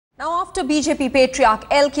After BJP patriarch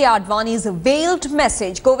L.K. Advani's veiled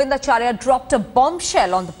message, Govindacharya dropped a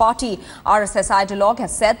bombshell on the party. RSS Ideologue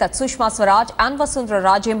has said that Sushma, Swaraj and Vasundhara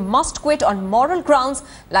Raje must quit on moral grounds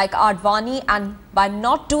like Advani, and by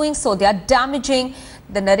not doing so, they are damaging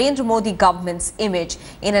the Narendra Modi government's image.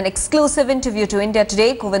 In an exclusive interview to India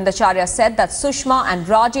Today, Govindacharya said that Sushma and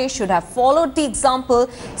Raje should have followed the example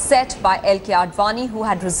set by L.K. Advani, who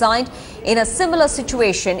had resigned in a similar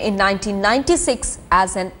situation in 1996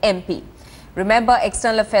 as an MP. Remember,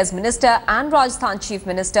 External Affairs Minister and Rajasthan Chief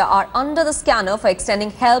Minister are under the scanner for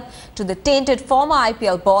extending help to the tainted former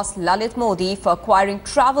IPL boss Lalit Modi for acquiring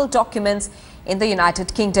travel documents in the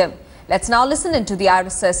United Kingdom. Let's now listen into the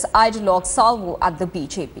RSS Ideologue salvo at the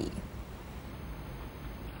BJP.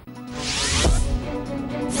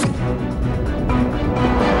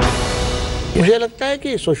 मुझे लगता है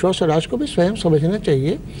कि सुषमा स्वराज को भी स्वयं समझना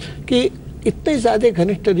चाहिए कि इतने ज़्यादा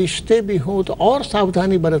घनिष्ठ रिश्ते भी हों तो और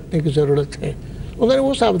सावधानी बरतने की ज़रूरत है। उन्होंने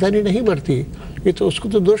वो सावधानी नहीं बरती, ये तो उसको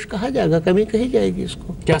तो दोष कहा जाएगा, कमी कही जाएगी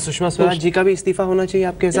इसको। क्या सुषमा स्वराज जी का भी इस्तीफा होना चाहिए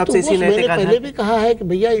आपके हिसाब से? इसी मैंने पहले भी कहा है कि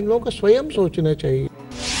भैया इन लोगों को स्वयं सोचना चाहिए।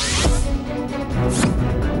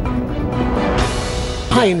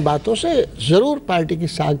 हाँ, इन बातों से जरूर पार्टी की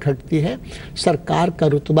साख घटती है, सरकार का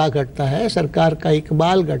रुतबा घटता है, सरकार का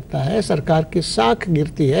इकबाल घटता है, सरकार की साख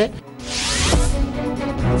गिरती है।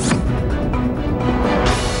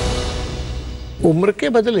 उम्र के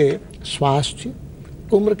बदले स्वास्थ्य,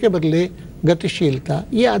 उम्र के बदले गतिशीलता,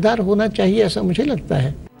 ये आधार होना चाहिए, ऐसा मुझे लगता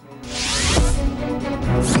है।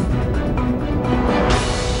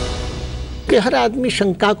 कि हर आदमी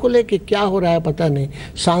शंका को लेके क्या हो रहा है पता नहीं।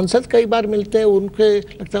 सांसद कई बार मिलते हैं, उनके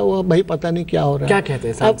लगता है वो भाई पता नहीं क्या हो रहा है। क्या कहते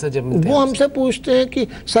हैं सांसद जब मिलते हैं? वो हमसे पूछते हैं कि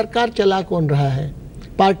सरकार चला कौन रहा है,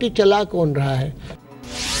 पार्टी चला कौन रहा है।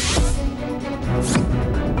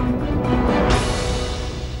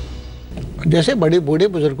 जैसे बड़े बूढ़े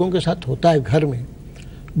बुजुर्गों के साथ होता है घर में,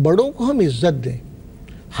 बड़ों को हम इज्जत दें,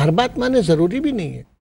 हर बात माने जरूरी भी नहीं है।